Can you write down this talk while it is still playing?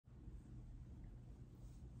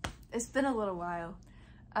It's been a little while.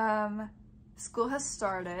 School has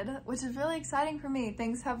started, which is really exciting for me.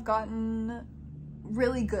 Things have gotten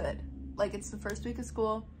really good. Like, it's the first week of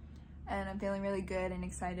school and I'm feeling really good and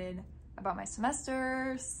excited about my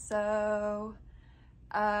semester. So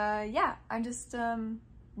yeah, I'm just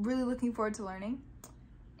really looking forward to learning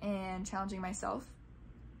and challenging myself.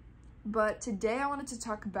 But today I wanted to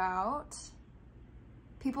talk about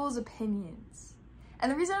people's opinions.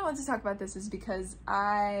 And the reason I wanted to talk about this is because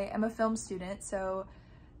I am a film student, so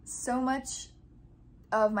much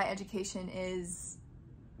of my education is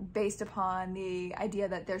based upon the idea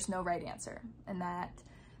that there's no right answer and that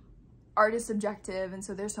art is subjective, and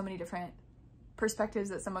so there's so many different perspectives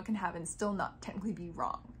that someone can have and still not technically be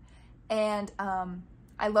wrong. And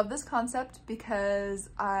I love this concept because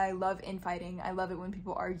I love infighting. I love it when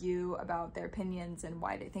people argue about their opinions and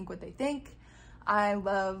why they think what they think. I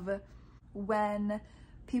love when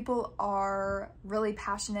people are really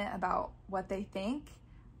passionate about what they think.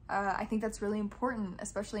 I think that's really important,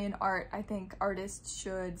 especially in art. I think artists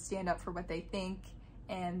should stand up for what they think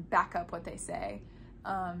and back up what they say.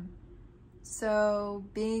 So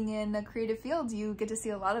being in a creative field, you get to see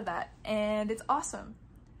a lot of that, and it's awesome.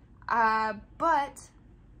 But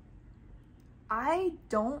I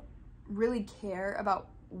don't really care about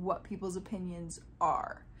what people's opinions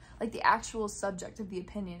are. Like, the actual subject of the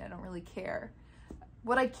opinion, I don't really care.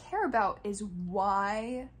 What I care about is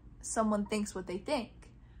why someone thinks what they think.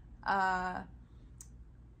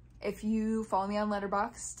 If you follow me on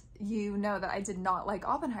Letterboxd, you know that I did not like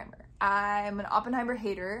Oppenheimer. I'm an Oppenheimer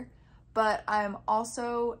hater, but I'm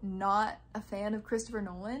also not a fan of Christopher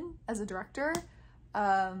Nolan as a director.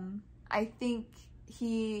 I think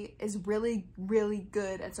he is really, really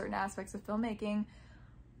good at certain aspects of filmmaking,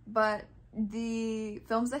 but the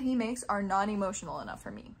films that he makes are not emotional enough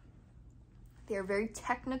for me. They're very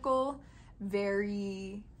technical,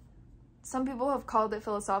 very... Some people have called it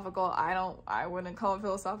philosophical. I wouldn't call it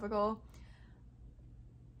philosophical.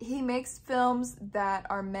 He makes films that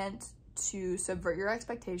are meant to subvert your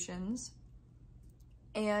expectations,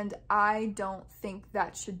 and I don't think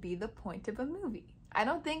that should be the point of a movie. I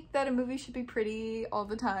don't think that a movie should be pretty all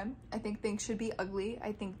the time. I think things should be ugly.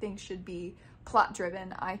 I think things should be plot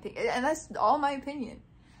driven. And that's all my opinion.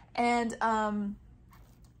 And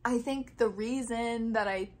I think the reason that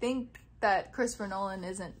I think that Christopher Nolan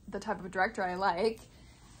isn't the type of director I like,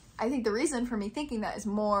 I think the reason for me thinking that is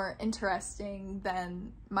more interesting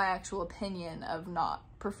than my actual opinion of not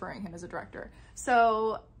preferring him as a director.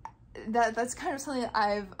 So that's kind of something that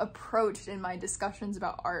I've approached in my discussions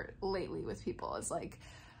about art lately with people. It's like,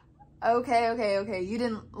 okay, you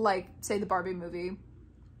didn't like, say, the Barbie movie.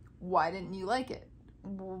 Why didn't you like it?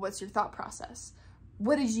 What's your thought process?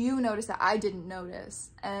 What did you notice that I didn't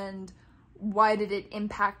notice? And why did it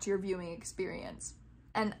impact your viewing experience?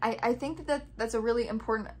 And I think that that's a really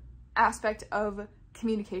important aspect of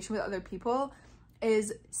communication with other people,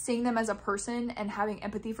 is seeing them as a person and having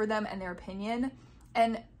empathy for them and their opinion.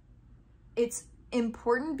 And it's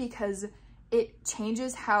important because it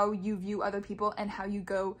changes how you view other people and how you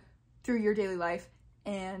go through your daily life,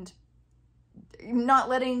 and not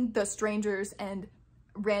letting the strangers and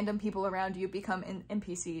random people around you become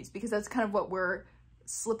NPCs, because that's kind of what we're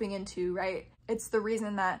slipping into, right? It's the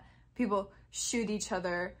reason that people shoot each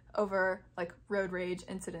other over, like, road rage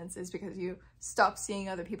incidents, is because you stop seeing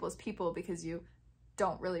other people as people because you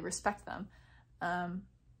don't really respect them.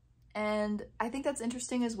 And I think that's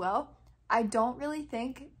interesting as well. I don't really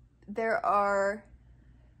think there are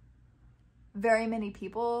very many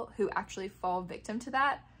people who actually fall victim to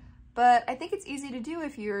that, but I think it's easy to do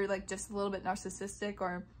if you're, like, just a little bit narcissistic,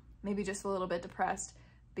 or maybe just a little bit depressed,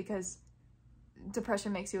 because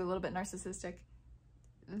depression makes you a little bit narcissistic.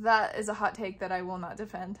 That is a hot take that I will not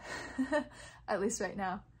defend, at least right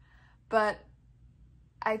now. But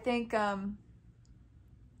I think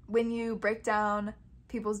when you break down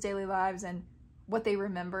people's daily lives and what they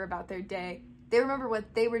remember about their day, they remember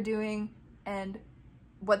what they were doing and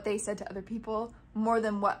what they said to other people more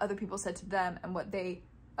than what other people said to them and what they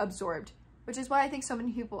absorbed, which is why I think so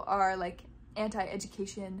many people are, like,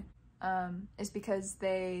 anti-education, is because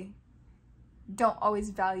they don't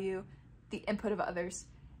always value the input of others.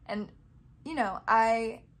 And, you know,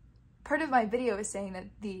 part of my video is saying that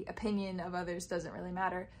the opinion of others doesn't really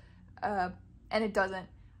matter, and it doesn't,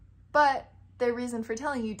 but their reason for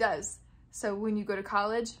telling you does. So when you go to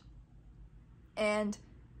college, and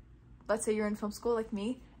let's say you're in film school like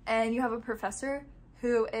me, and you have a professor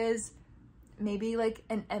who is maybe like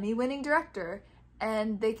an Emmy-winning director,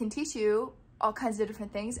 and they can teach you all kinds of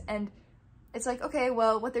different things, and it's like, okay,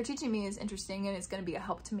 well, what they're teaching me is interesting and it's going to be a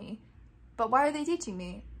help to me, but why are they teaching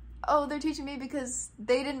me? oh, they're teaching me because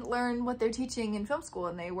they didn't learn what they're teaching in film school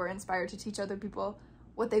and they were inspired to teach other people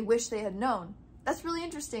what they wish they had known. That's really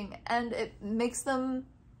interesting, and it makes them,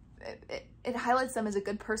 it highlights them as a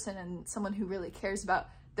good person and someone who really cares about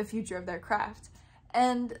the future of their craft.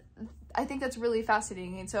 And I think that's really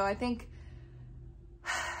fascinating. And so I think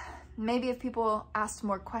maybe if people asked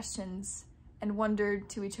more questions and wondered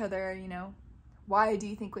to each other, you know, why do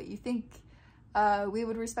you think what you think, we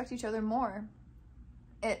would respect each other more.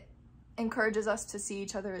 It encourages us to see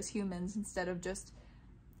each other as humans instead of just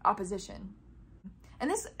opposition.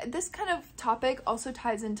 And this kind of topic also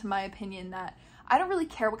ties into my opinion that I don't really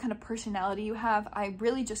care what kind of personality you have. I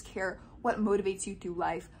really just care what motivates you through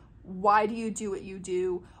life. Why do you do what you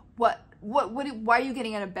do? Why are you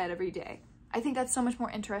getting out of bed every day? I think that's so much more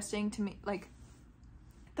interesting to me. Like,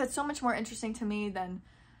 that's so much more interesting to me than,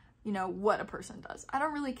 you know, what a person does. I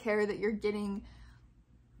don't really care that you're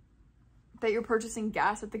purchasing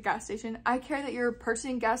gas at the gas station. I care that you're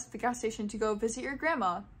purchasing gas at the gas station to go visit your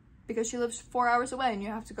grandma because she lives 4 hours away and you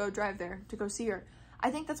have to go drive there to go see her.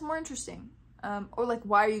 I think that's more interesting. Or like,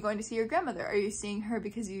 why are you going to see your grandmother? Are you seeing her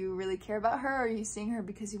because you really care about her? Or are you seeing her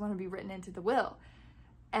because you want to be written into the will?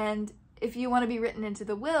 And if you want to be written into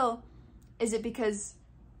the will, is it because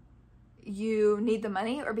you need the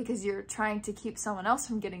money or because you're trying to keep someone else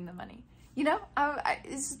from getting the money? You know,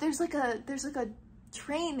 there's like a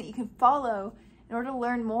train that you can follow in order to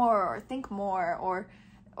learn more or think more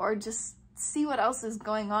or just see what else is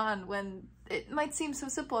going on when it might seem so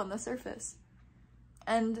simple on the surface.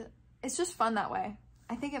 And it's just fun that way.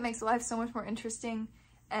 I think it makes life so much more interesting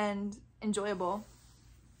and enjoyable.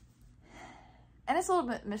 And it's a little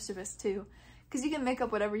bit mischievous too, because you can make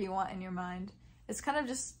up whatever you want in your mind. It's kind of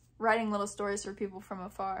just writing little stories for people from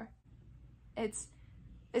afar. It's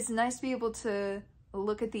nice to be able to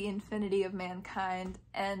look at the infinity of mankind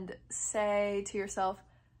and say to yourself,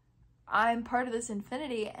 I'm part of this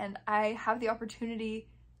infinity and I have the opportunity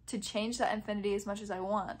to change that infinity as much as I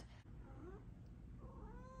want.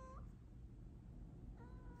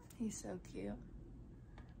 He's so cute.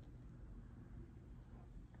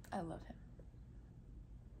 I love him.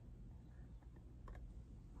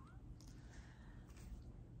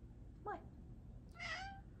 What?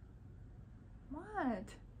 What?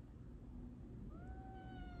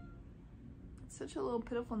 It's such a little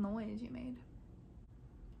pitiful noise you made.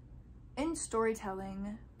 In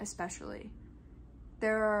storytelling, especially,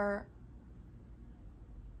 there are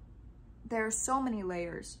so many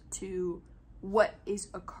layers to what is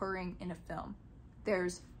occurring in a film.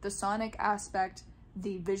 There's the sonic aspect,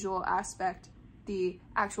 the visual aspect, the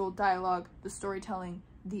actual dialogue, the storytelling,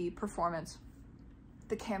 the performance,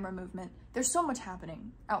 the camera movement. There's so much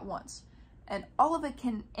happening at once, and all of it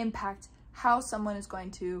can impact how someone is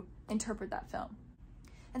going to interpret that film.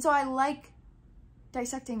 And so I like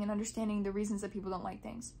dissecting and understanding the reasons that people don't like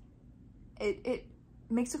things. It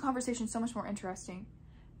makes the conversation so much more interesting.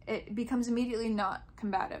 It becomes immediately not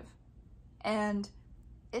combative. And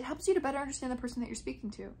it helps you to better understand the person that you're speaking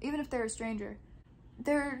to, even if they're a stranger.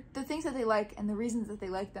 The things that they like and the reasons that they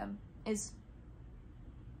like them is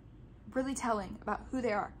really telling about who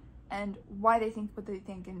they are and why they think what they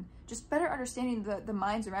think, and just better understanding the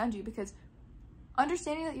minds around you, because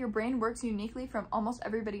understanding that your brain works uniquely from almost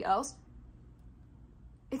everybody else,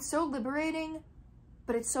 it's so liberating,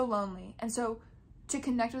 but it's so lonely. And so to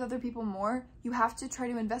connect with other people more, you have to try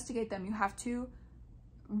to investigate them. You have to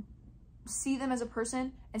see them as a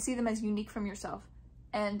person and see them as unique from yourself.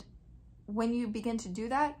 And when you begin to do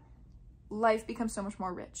that, life becomes so much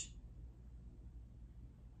more rich.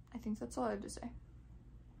 I think that's all I have to say.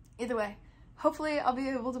 Either way, hopefully I'll be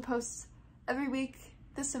able to post every week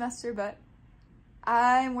this semester, but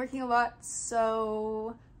I'm working a lot,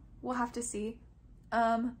 so we'll have to see.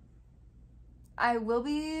 I will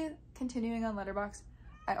be continuing on Letterboxd.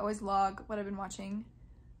 I always log what I've been watching.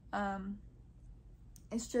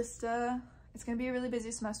 It's just, it's gonna be a really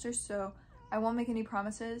busy semester, so I won't make any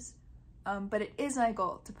promises, but it is my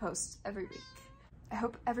goal to post every week. I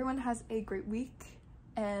hope everyone has a great week,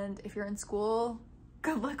 and if you're in school,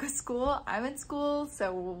 good luck with school. I'm in school,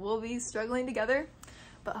 so we'll be struggling together,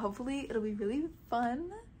 but hopefully it'll be really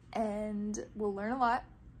fun, and we'll learn a lot.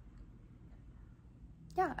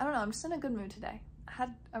 Yeah, I don't know, I'm just in a good mood today. I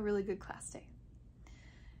had a really good class day.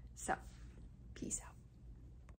 So, peace out.